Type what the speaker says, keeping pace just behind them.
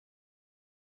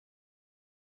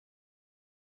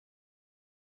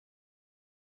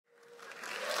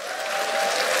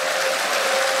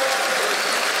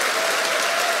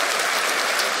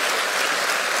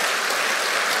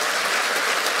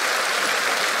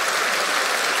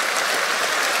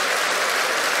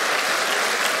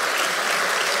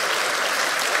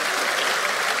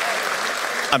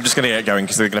I'm just going to get going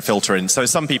because they're going to filter in. So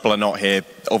some people are not here.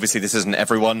 Obviously, this isn't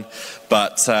everyone.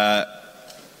 But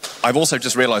I've also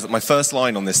just realised that my first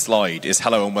line on this slide is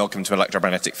hello and welcome to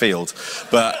electromagnetic field.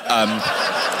 But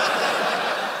I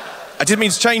didn't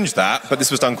mean to change that, but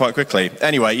this was done quite quickly.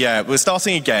 Anyway, yeah, we're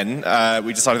starting again.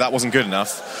 We decided that wasn't good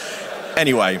enough.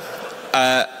 Anyway,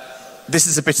 this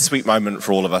is a bittersweet moment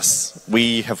for all of us.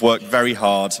 We have worked very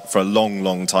hard for a long,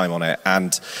 long time on it,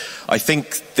 and I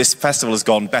think this festival has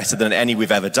gone better than any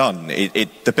we've ever done.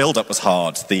 The build-up was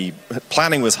hard, the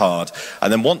planning was hard,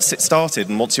 and then once it started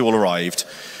and once you all arrived,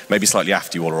 maybe slightly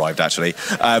after you all arrived actually,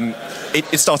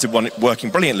 it started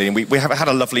working brilliantly, and we have had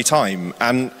a lovely time,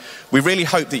 and we really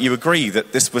hope that you agree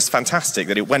that this was fantastic,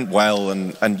 that it went well,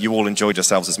 and you all enjoyed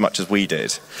yourselves as much as we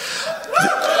did.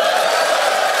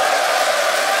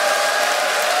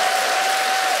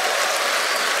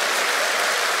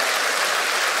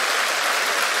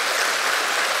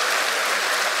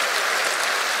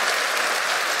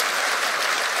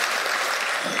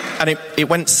 And it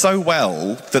went so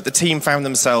well that the team found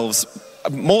themselves,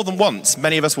 more than once,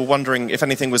 many of us were wondering if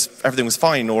everything was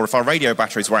fine or if our radio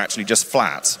batteries were actually just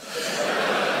flat.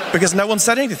 Because no one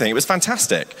said anything. It was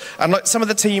fantastic. And some of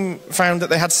the team found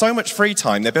that they had so much free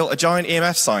time, they built a giant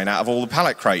EMF sign out of all the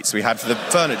pallet crates we had for the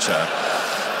furniture.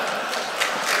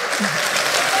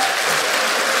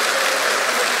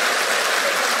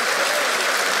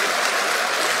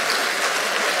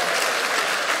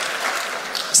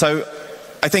 So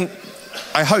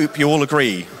I hope you all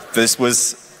agree this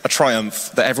was a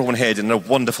triumph, that everyone here did a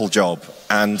wonderful job,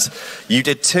 and you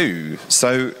did too.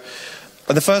 So,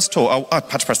 at the first talk, I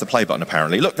had to press the play button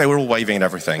apparently. Look, they were all waving and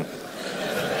everything.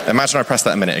 Imagine I pressed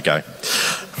that a minute ago.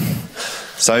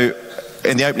 So,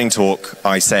 in the opening talk,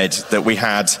 I said that we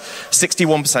had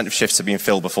 61% of shifts had been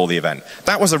filled before the event.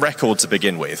 That was a record to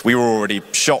begin with. We were already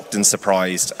shocked and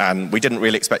surprised, and we didn't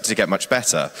really expect it to get much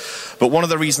better. But one of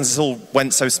the reasons this all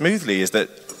went so smoothly is that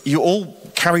you all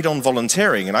carried on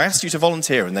volunteering, and I asked you to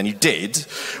volunteer, and then you did,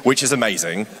 which is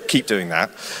amazing. Keep doing that.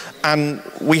 And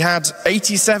we had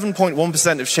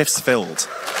 87.1% of shifts filled,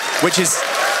 which is...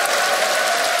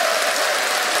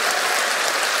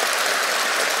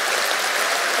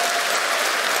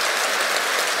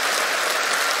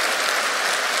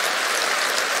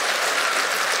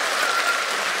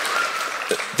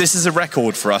 This is a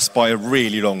record for us by a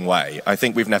really long way. I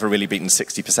think we've never really beaten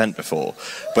 60% before.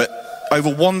 But over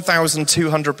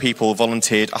 1,200 people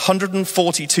volunteered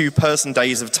 142 person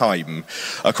days of time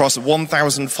across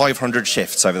 1,500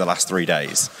 shifts over the last 3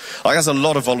 days. That's a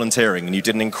lot of volunteering, and you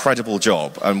did an incredible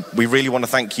job. And we really want to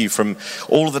thank you from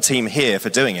all of the team here for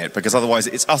doing it, because otherwise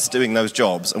it's us doing those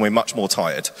jobs and we're much more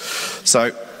tired.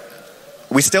 So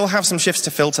we still have some shifts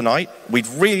to fill tonight. We'd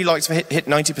really like to hit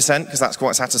 90% because that's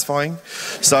quite satisfying.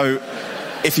 So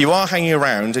if you are hanging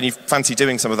around and you fancy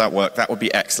doing some of that work, that would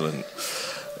be excellent.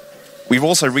 We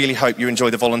also really hope you enjoy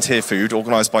the volunteer food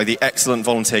organised by the excellent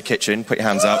Volunteer Kitchen. Put your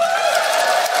hands up.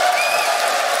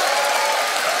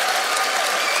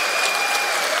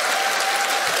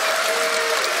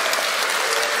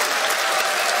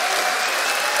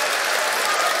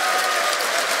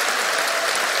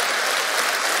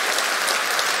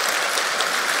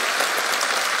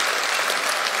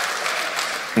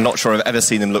 I'm not sure I've ever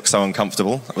seen them look so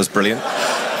uncomfortable. That was brilliant.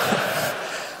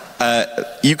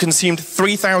 You consumed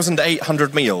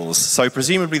 3,800 meals, so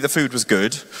presumably the food was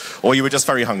good, or you were just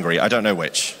very hungry. I don't know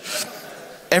which.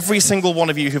 Every single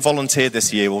one of you who volunteered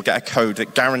this year will get a code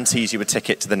that guarantees you a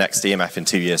ticket to the next EMF in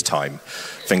 2 years' time.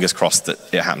 Fingers crossed that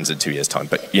it happens in 2 years' time,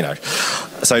 but you know.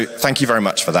 So thank you very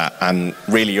much for that, and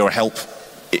really your help,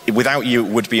 without you,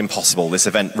 it would be impossible. This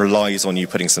event relies on you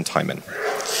putting some time in.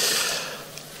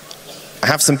 I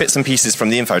have some bits and pieces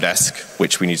from the info desk,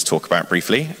 which we need to talk about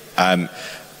briefly.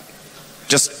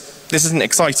 This isn't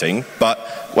exciting, but,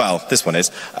 well, this one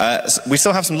is. We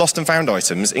still have some lost and found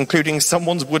items, including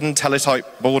someone's wooden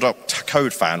teletype board-up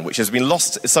code fan, which has been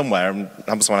lost somewhere, and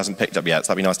someone hasn't picked up yet, so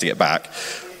that'd be nice to get back.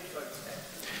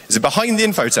 Is it behind the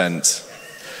info tent?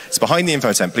 It's behind the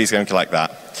info tent. Please go and collect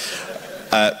that.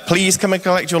 Please come and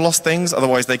collect your lost things,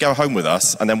 otherwise they go home with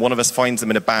us, and then one of us finds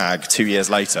them in a bag 2 years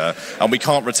later, and we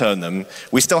can't return them.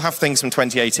 We still have things from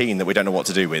 2018 that we don't know what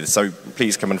to do with, so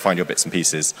please come and find your bits and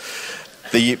pieces.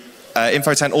 The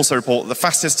info tent also report the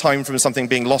fastest time from something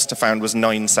being lost to found was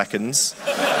 9 seconds.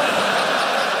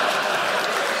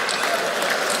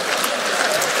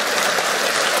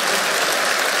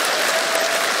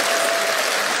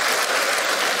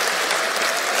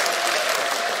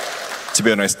 To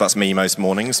be honest, that's me most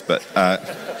mornings, but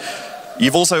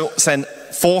you've also sent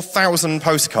 4,000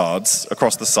 postcards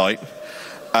across the site,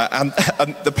 And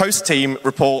the Post team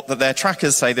report that their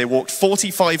trackers say they walked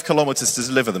 45 kilometres to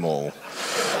deliver them all.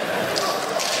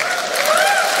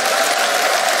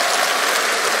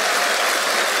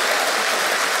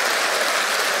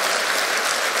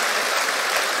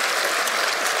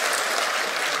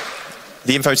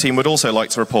 The info team would also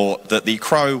like to report that the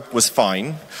crow was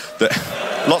fine, that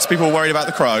lots of people were worried about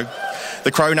the crow.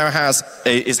 The crow now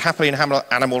is happily in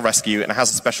animal rescue and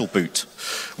has a special boot.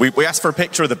 We asked for a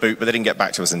picture of the boot, but they didn't get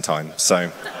back to us in time,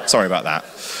 so sorry about that.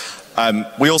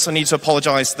 We also need to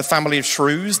apologise to the family of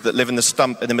shrews that live in the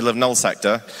stump in the middle of Null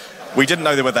sector. We didn't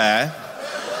know they were there.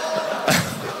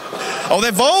 Oh,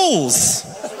 they're voles!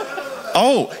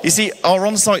 Oh, you see, our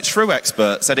on-site shrew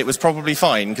expert said it was probably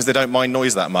fine because they don't mind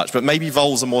noise that much, but maybe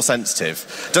voles are more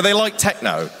sensitive. Do they like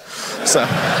techno? So... Do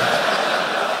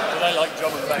they like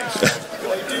drum and bass?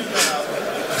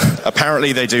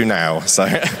 Apparently they do now, so...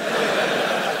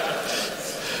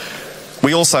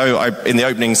 We also, in the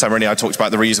opening ceremony, I talked about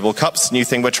the reusable cups, new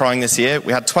thing we're trying this year.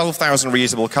 We had 12,000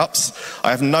 reusable cups. I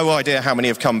have no idea how many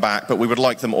have come back, but we would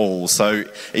like them all. So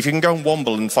if you can go and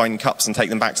Womble and find cups and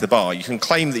take them back to the bar, you can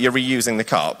claim that you're reusing the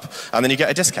cup, and then you get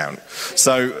a discount.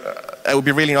 So it would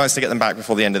be really nice to get them back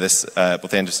before the end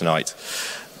of tonight.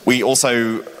 We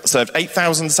also served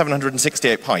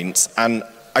 8,768 pints, and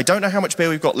I don't know how much beer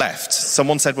we've got left.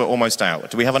 Someone said we're almost out.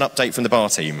 Do we have an update from the bar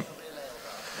team?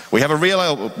 We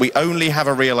only have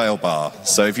a real ale bar,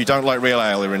 so if you don't like real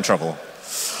ale, you're in trouble.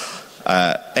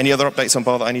 Any other updates on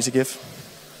bar that I need to give?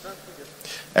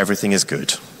 Everything is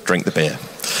good. Drink the beer.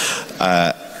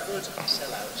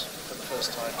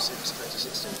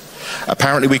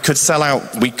 Apparently we could sell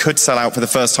out for the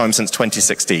first time since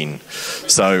 2016.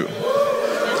 So,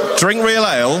 drink real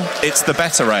ale, it's the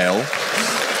better ale.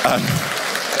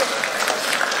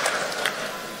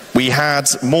 We had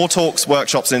more talks,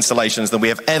 workshops, and installations than we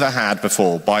have ever had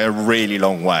before by a really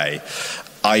long way.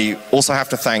 I also have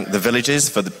to thank the villages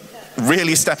for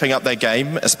really stepping up their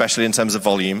game, especially in terms of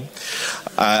volume.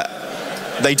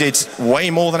 They did way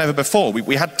more than ever before.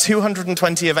 We had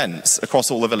 220 events across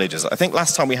all the villages. I think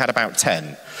last time we had about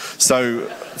 10. So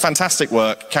fantastic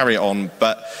work, carry it on,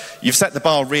 but you've set the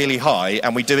bar really high,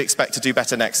 and we do expect to do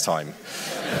better next time.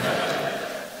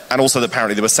 And also,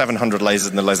 apparently, there were 700 lasers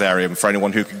in the laserium for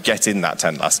anyone who could get in that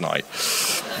tent last night,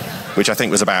 which I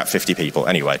think was about 50 people.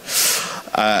 Anyway.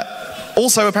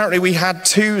 Also, apparently, we had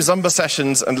 2 Zumba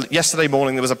sessions, and yesterday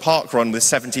morning there was a park run with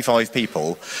 75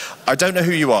 people. I don't know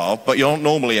who you are, but you're not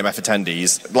normally EMF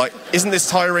attendees. Like, isn't this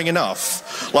tiring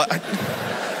enough? Like,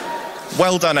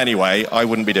 well done anyway. I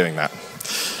wouldn't be doing that.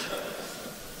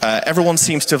 Everyone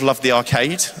seems to have loved the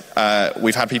arcade.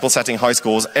 We've had people setting high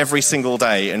scores every single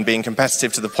day and being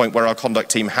competitive to the point where our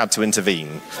conduct team had to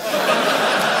intervene.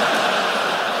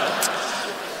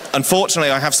 Unfortunately,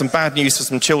 I have some bad news for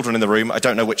some children in the room. I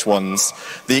don't know which ones.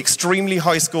 The extremely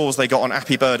high scores they got on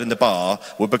Appy Bird in the bar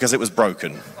were because it was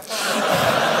broken.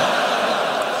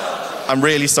 I'm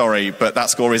really sorry, but that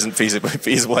score isn't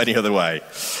feasible any other way.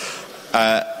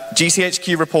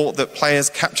 GCHQ report that players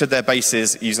captured their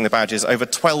bases using the badges over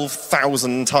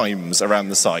 12,000 times around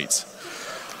the site.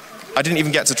 I didn't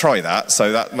even get to try that,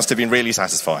 so that must have been really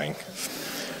satisfying.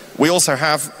 We also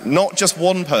have not just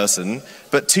one person,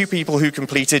 but 2 people who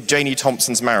completed Janie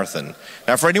Thompson's marathon.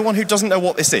 Now, for anyone who doesn't know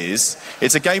what this is,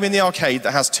 it's a game in the arcade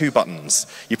that has 2 buttons.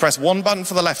 You press one button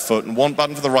for the left foot and one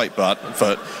button for the right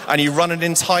foot, and you run an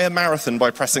entire marathon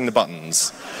by pressing the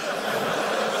buttons.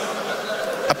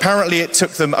 Apparently it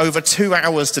took them over 2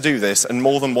 hours to do this, and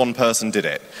more than one person did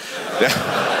it.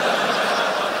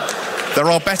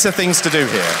 There are better things to do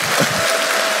here.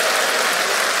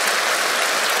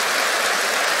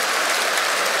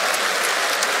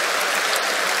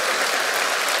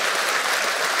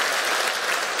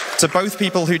 To both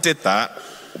people who did that,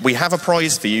 we have a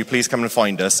prize for you. Please come and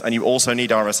find us, and you also need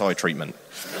RSI treatment.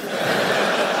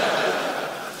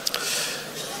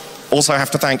 Also, I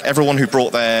have to thank everyone who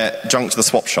brought their junk to the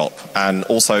swap shop, and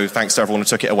also thanks to everyone who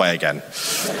took it away again.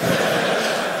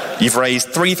 You've raised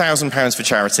 £3,000 for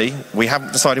charity. We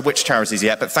haven't decided which charities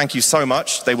yet, but thank you so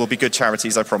much. They will be good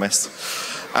charities, I promise.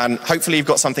 And hopefully you've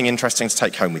got something interesting to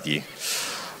take home with you.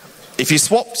 If you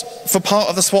swapped for part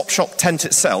of the swap shop tent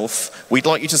itself, we'd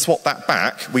like you to swap that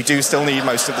back. We do still need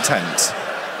most of the tent.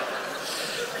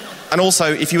 And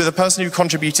also, if you were the person who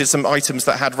contributed some items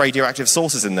that had radioactive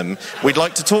sources in them, we'd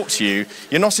like to talk to you.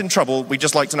 You're not in trouble, we'd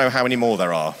just like to know how many more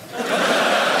there are.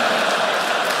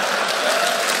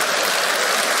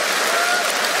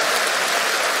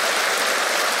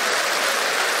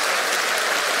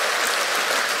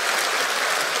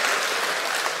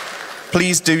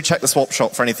 please do check the swap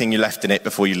shop for anything you left in it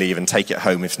before you leave and take it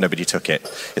home if nobody took it.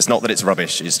 It's not that it's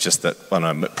rubbish, it's just that, well,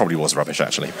 no, it probably was rubbish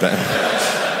actually, but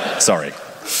sorry.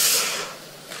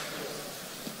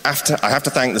 I have to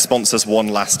thank the sponsors one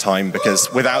last time,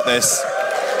 because without this...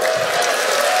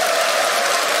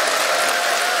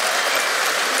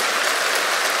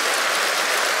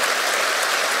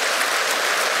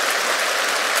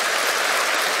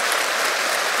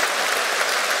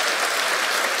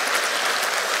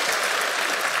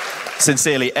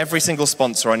 Sincerely, every single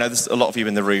sponsor, I know there's a lot of you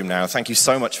in the room now, thank you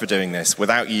so much for doing this.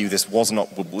 Without you, this would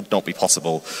not be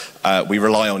possible. We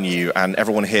rely on you, and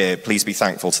everyone here, please be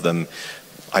thankful to them.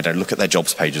 I don't look at their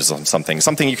jobs pages on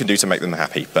something you can do to make them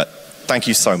happy, but thank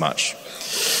you so much.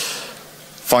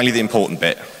 Finally, the important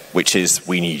bit, which is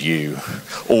we need you,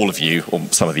 all of you, or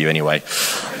some of you anyway.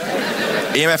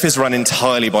 EMF is run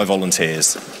entirely by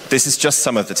volunteers. This is just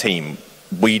some of the team.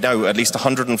 We know at least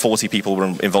 140 people were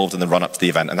involved in the run-up to the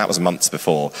event, and that was months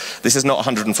before. This is not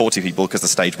 140 people because the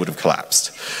stage would have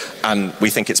collapsed. And we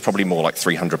think it's probably more like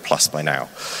 300 plus by now.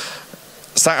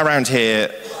 Sat around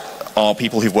here are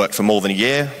people who've worked for more than a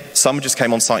year. Some just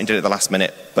came on site and did it at the last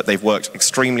minute, but they've worked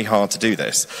extremely hard to do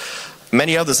this.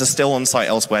 Many others are still on site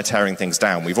elsewhere tearing things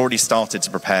down. We've already started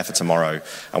to prepare for tomorrow,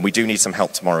 and we do need some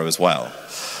help tomorrow as well.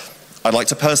 I'd like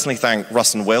to personally thank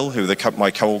Russ and Will, who are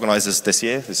my co-organisers this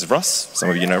year. This is Russ.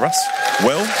 Some of you know Russ.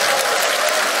 Will.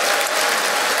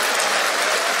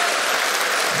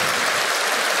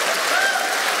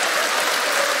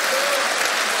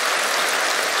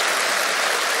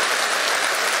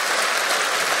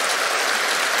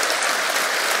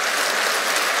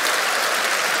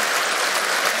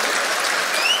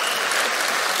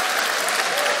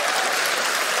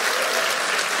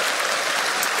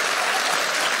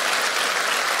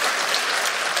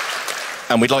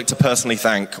 And we'd like to personally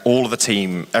thank all of the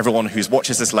team, everyone who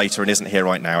watches this later and isn't here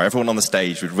right now, everyone on the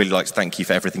stage. We'd really like to thank you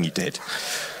for everything you did.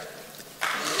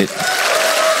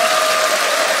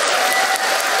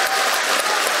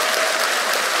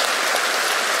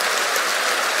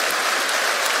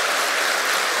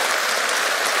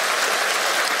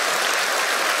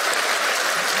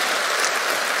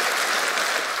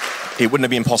 It wouldn't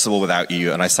have been possible without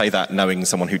you, and I say that knowing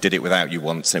someone who did it without you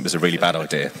once, and it was a really bad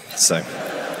idea.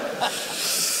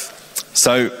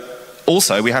 So,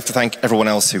 also, we have to thank everyone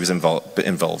else who was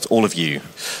involved, all of you.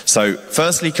 So,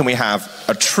 firstly, can we have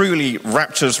a truly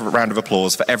rapturous round of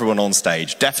applause for everyone on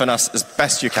stage? Deafen us as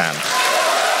best you can.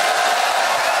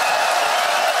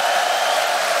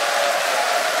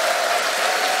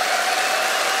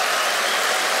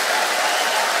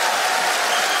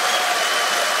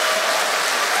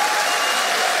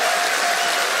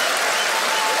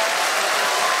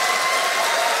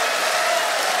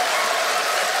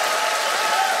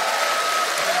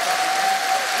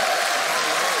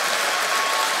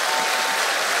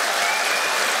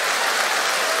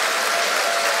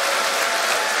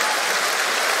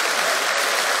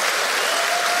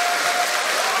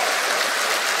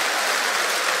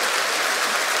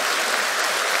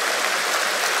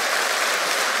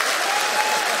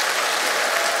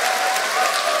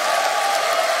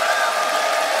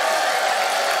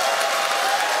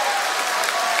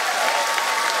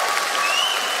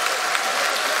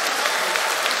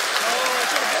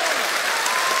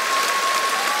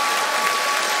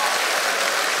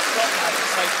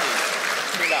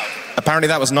 Apparently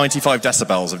that was 95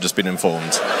 decibels, I've just been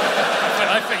informed.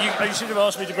 You should have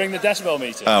asked me to bring the decibel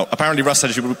meter. Oh, apparently Russ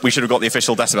said we should have got the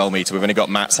official decibel meter. We've only got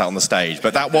Matt sat on the stage.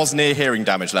 But that was near hearing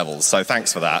damage levels, so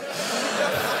thanks for that.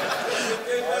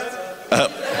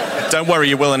 Don't worry,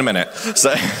 you will in a minute.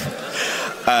 So,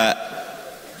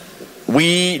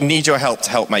 we need your help to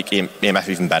help make EMF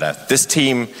even better. This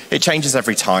team, it changes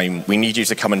every time. We need you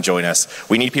to come and join us.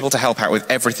 We need people to help out with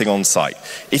everything on site.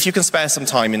 If you can spare some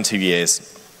time in 2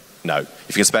 years, no. If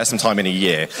you can spare some time in a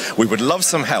year, we would love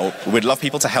some help. We'd love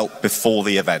people to help before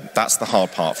the event. That's the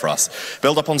hard part for us.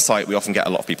 Build up on site, we often get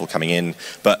a lot of people coming in,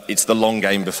 but it's the long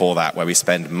game before that where we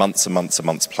spend months and months and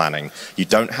months planning. You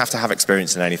don't have to have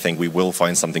experience in anything. We will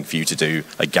find something for you to do.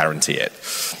 I guarantee it.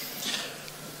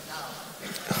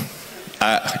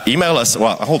 Email us.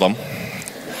 Well, hold on.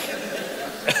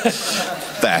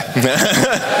 There.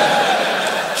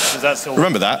 Does that still work?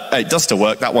 Remember that? It does still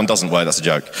work. That one doesn't work. That's a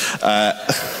joke.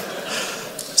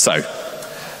 So,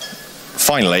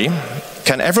 finally,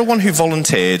 can everyone who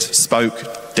volunteered,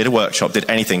 spoke, did a workshop, did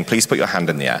anything, please put your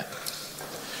hand in the air?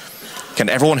 Can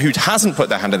everyone who hasn't put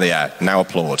their hand in the air now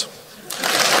applaud?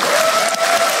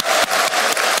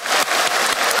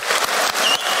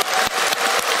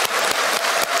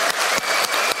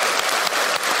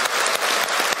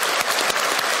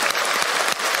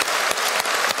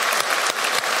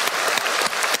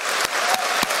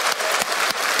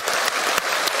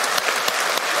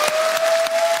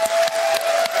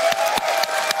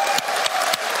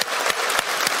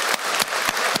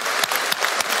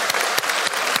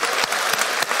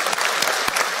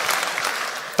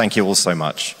 Thank you all so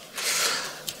much.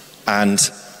 And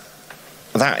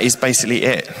that is basically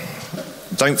it.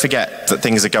 Don't forget that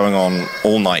things are going on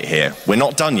all night here. We're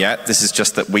not done yet. This is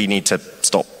just that we need to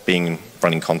stop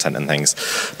running content and things.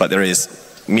 But there is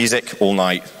music all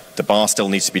night. The bar still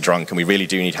needs to be drunk, and we really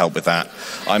do need help with that.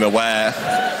 I'm aware...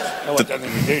 No, I don't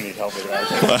think we do need help with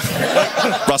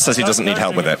that. Russ says he doesn't need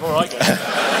help with it.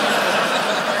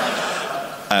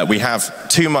 We have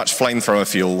too much flamethrower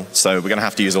fuel, so we're going to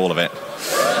have to use all of it.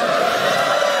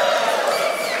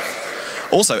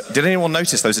 Also, did anyone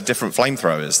notice those are different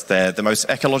flamethrowers? They're the most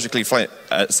ecologically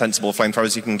sensible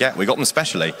flamethrowers you can get. We got them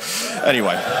specially.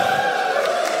 Anyway.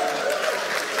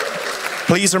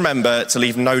 Please remember to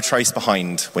leave no trace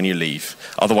behind when you leave.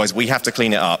 Otherwise, we have to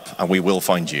clean it up, and we will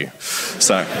find you.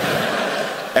 So,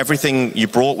 everything you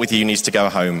brought with you needs to go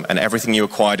home, and everything you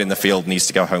acquired in the field needs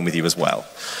to go home with you as well.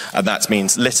 And that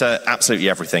means litter, absolutely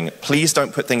everything. Please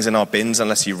don't put things in our bins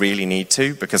unless you really need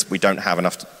to, because we don't have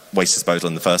enough waste disposal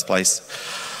in the first place.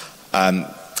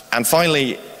 And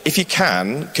finally, if you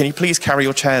can you please carry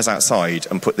your chairs outside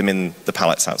and put them in the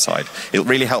pallets outside? It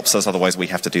really helps us, otherwise we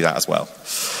have to do that as well.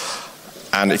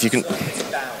 And if you can...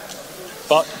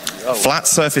 Flat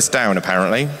surface down,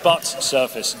 apparently. Butt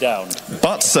surface down.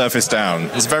 Butt surface down.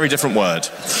 It's a very different word.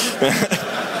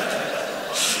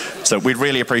 So we'd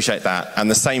really appreciate that.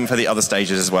 And the same for the other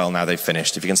stages as well, now they've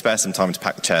finished. If you can spare some time to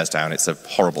pack the chairs down, it's a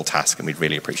horrible task, and we'd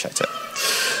really appreciate it.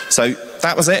 So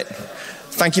that was it.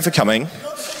 Thank you for coming.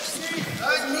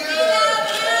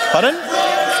 Pardon?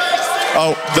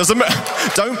 Oh,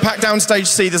 don't pack down stage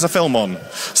C, there's a film on.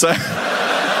 So...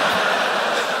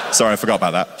 Sorry, I forgot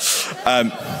about that.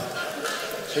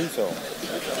 2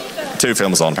 films. 2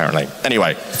 films on, apparently.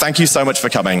 Anyway, thank you so much for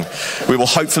coming. We will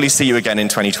hopefully see you again in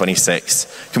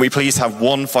 2026. Can we please have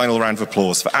one final round of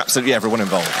applause for absolutely everyone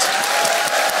involved?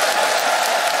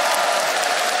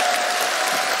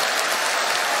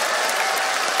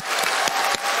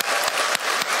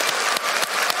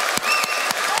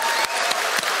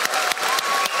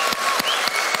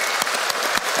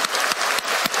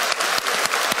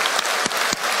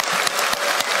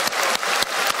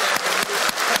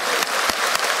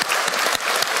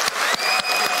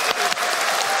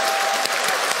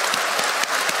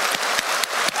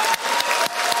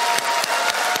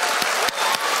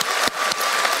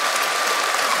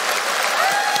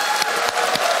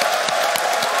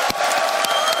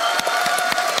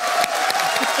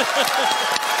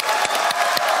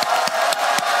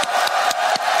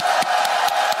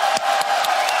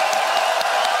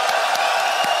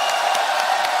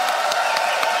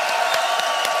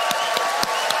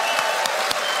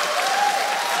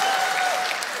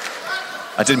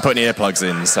 I didn't put any earplugs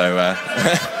in, so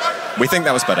we think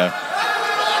that was better.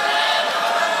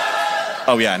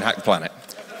 Oh yeah, and Hack the Planet.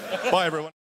 Bye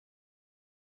everyone.